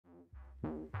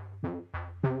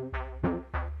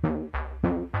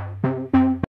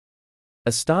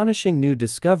Astonishing new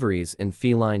discoveries in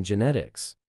feline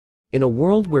genetics. In a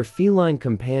world where feline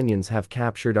companions have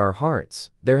captured our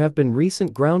hearts, there have been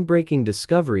recent groundbreaking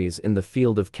discoveries in the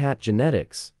field of cat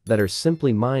genetics that are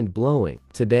simply mind-blowing.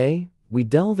 Today, we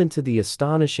delve into the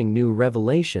astonishing new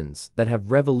revelations that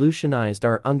have revolutionized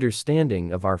our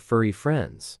understanding of our furry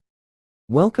friends.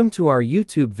 Welcome to our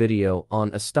YouTube video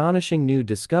on astonishing new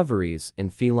discoveries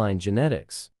in feline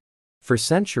genetics. For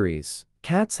centuries,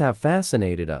 cats have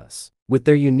fascinated us with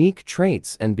their unique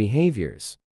traits and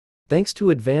behaviors. Thanks to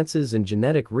advances in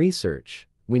genetic research,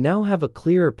 we now have a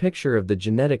clearer picture of the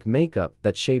genetic makeup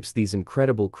that shapes these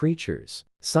incredible creatures.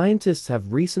 Scientists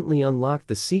have recently unlocked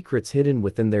the secrets hidden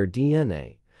within their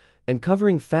DNA,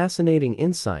 uncovering fascinating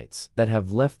insights that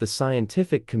have left the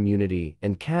scientific community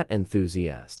and cat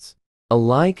enthusiasts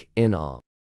alike in awe.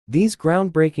 These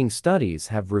groundbreaking studies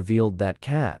have revealed that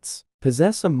cats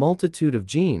possess a multitude of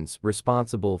genes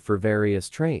responsible for various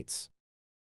traits,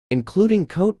 including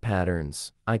coat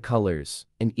patterns, eye colors,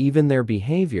 and even their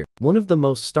behavior. One of the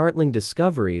most startling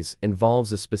discoveries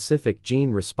involves a specific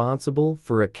gene responsible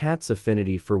for a cat's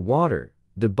affinity for water,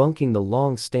 debunking the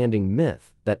long-standing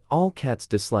myth that all cats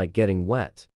dislike getting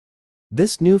wet.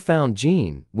 This newfound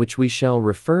gene, which we shall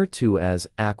refer to as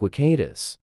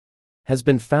aquacatus, has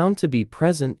been found to be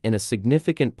present in a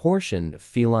significant portion of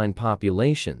feline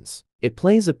populations. It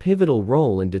plays a pivotal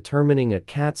role in determining a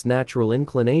cat's natural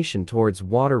inclination towards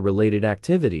water-related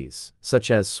activities,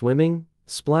 such as swimming,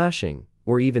 splashing,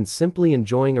 or even simply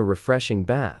enjoying a refreshing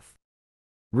bath.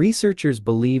 Researchers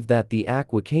believe that the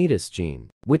aquacatus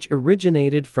gene, which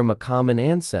originated from a common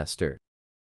ancestor,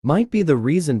 might be the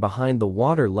reason behind the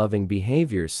water-loving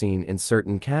behavior seen in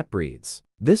certain cat breeds.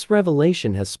 This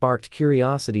revelation has sparked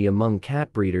curiosity among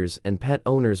cat breeders and pet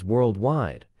owners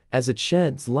worldwide, as it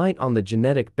sheds light on the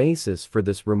genetic basis for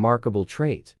this remarkable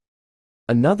trait.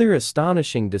 Another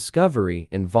astonishing discovery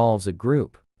involves a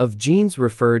group of genes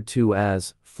referred to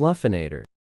as fluffinator,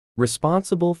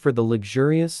 responsible for the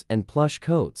luxurious and plush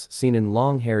coats seen in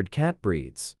long-haired cat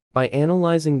breeds. By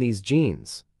analyzing these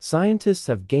genes, scientists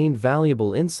have gained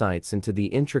valuable insights into the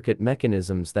intricate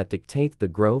mechanisms that dictate the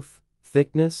growth,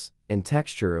 thickness, and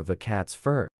texture of a cat's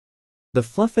fur. The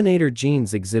fluffinator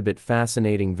genes exhibit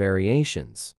fascinating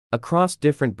variations across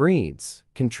different breeds,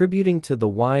 contributing to the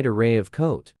wide array of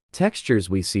coat textures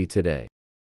we see today.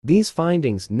 These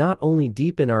findings not only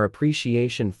deepen our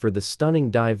appreciation for the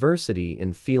stunning diversity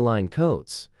in feline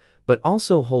coats, but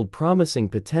also hold promising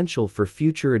potential for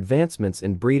future advancements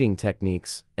in breeding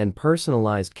techniques and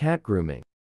personalized cat grooming.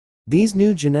 These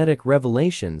new genetic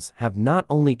revelations have not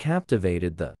only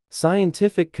captivated the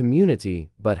scientific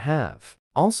community but have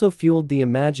also fueled the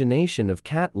imagination of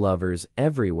cat lovers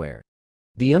everywhere.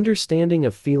 The understanding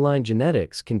of feline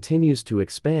genetics continues to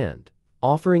expand,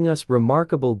 offering us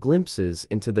remarkable glimpses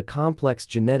into the complex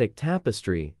genetic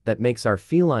tapestry that makes our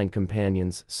feline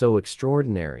companions so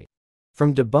extraordinary.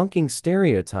 From debunking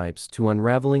stereotypes to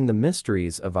unraveling the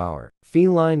mysteries of our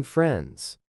feline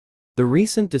friends, the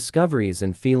recent discoveries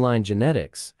in feline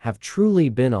genetics have truly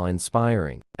been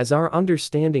awe-inspiring. As our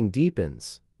understanding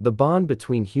deepens, the bond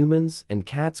between humans and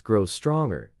cats grows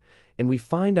stronger, and we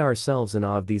find ourselves in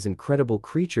awe of these incredible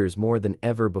creatures more than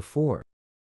ever before.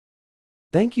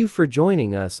 Thank you for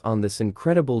joining us on this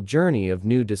incredible journey of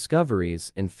new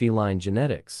discoveries in feline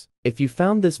genetics. If you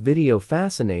found this video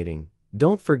fascinating,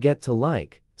 don't forget to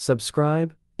like,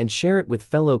 subscribe, and share it with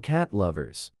fellow cat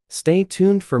lovers. Stay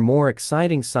tuned for more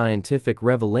exciting scientific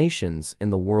revelations in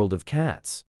the world of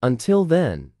cats. Until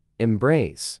then,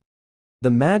 embrace the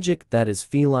magic that is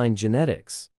feline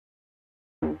genetics.